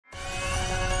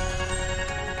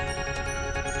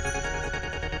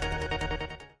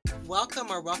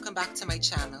Welcome back to my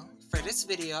channel. For this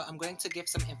video, I'm going to give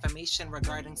some information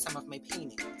regarding some of my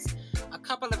paintings. A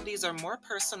couple of these are more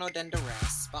personal than the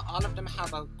rest, but all of them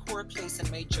have a core place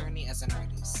in my journey as an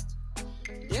artist.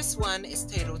 This one is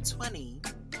titled 20.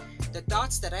 The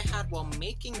thoughts that I had while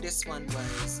making this one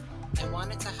was I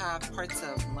wanted to have parts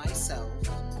of myself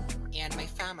and my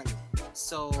family.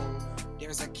 So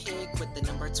there's a cake with the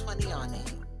number 20 on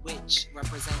it, which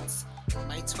represents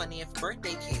my 20th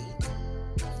birthday cake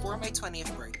for my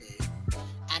 20th birthday.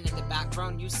 And in the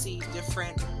background you see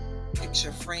different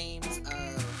picture frames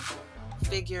of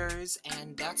figures,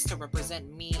 and that's to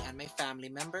represent me and my family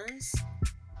members.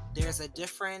 There's a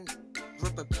different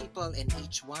group of people in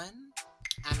each one,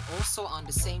 and also on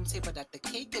the same table that the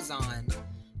cake is on,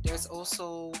 there's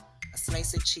also a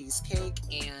slice of cheesecake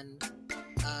and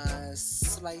a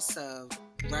slice of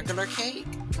regular cake.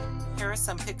 Here are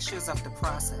some pictures of the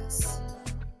process.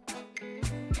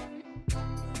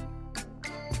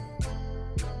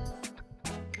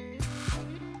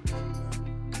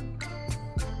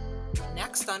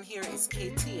 Next on here is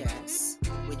KTS,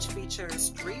 which features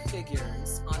 3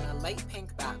 figures on a light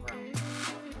pink background.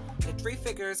 The 3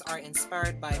 figures are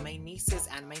inspired by my nieces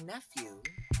and my nephew,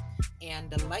 and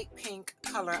the light pink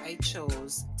color I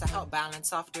chose to help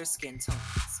balance off their skin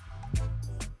tones.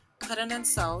 Pudding and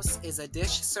sauce is a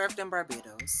dish served in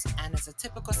Barbados, and is a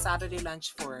typical Saturday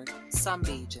lunch for some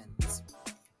Bajans.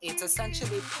 It's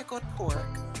essentially pickled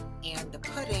pork, and the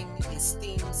pudding is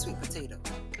steamed sweet potato.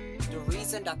 The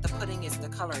reason that the pudding is the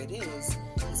color it is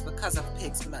because of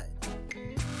pig's blood.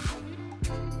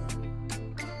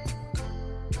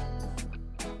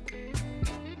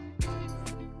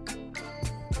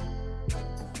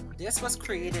 This was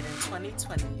created in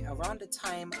 2020 around the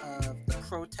time of the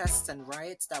protests and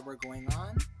riots that were going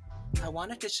on. I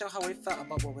wanted to show how I felt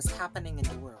about what was happening in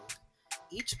the world.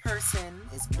 Each person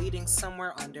is bleeding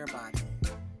somewhere on their body.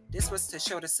 This was to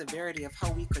show the severity of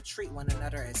how we could treat one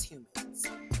another as humans.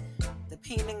 The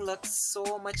painting looks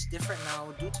so much different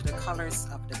now due to the colors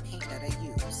of the paint that I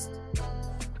used.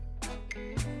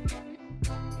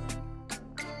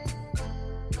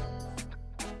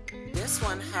 This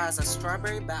one has a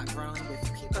strawberry background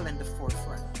with people in the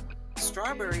forefront.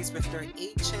 Strawberries with their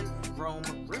ancient Rome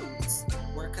roots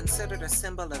were considered a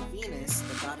symbol of Venus,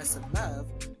 the goddess of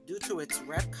love, due to its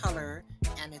red color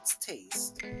and its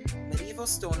taste. Medieval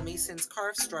stonemasons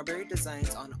carved strawberry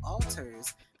designs on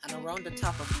altars and around the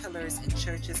top of pillars in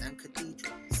churches and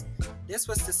cathedrals. This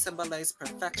was to symbolize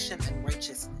perfection and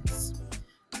righteousness.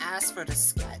 As for the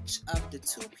sketch of the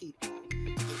 2 people,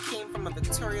 it came from a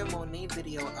Victoria Monet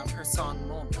video of her song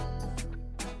Moment.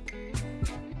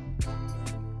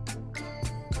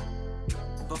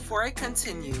 Before I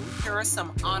continue, here are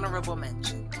some honorable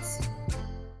mentions.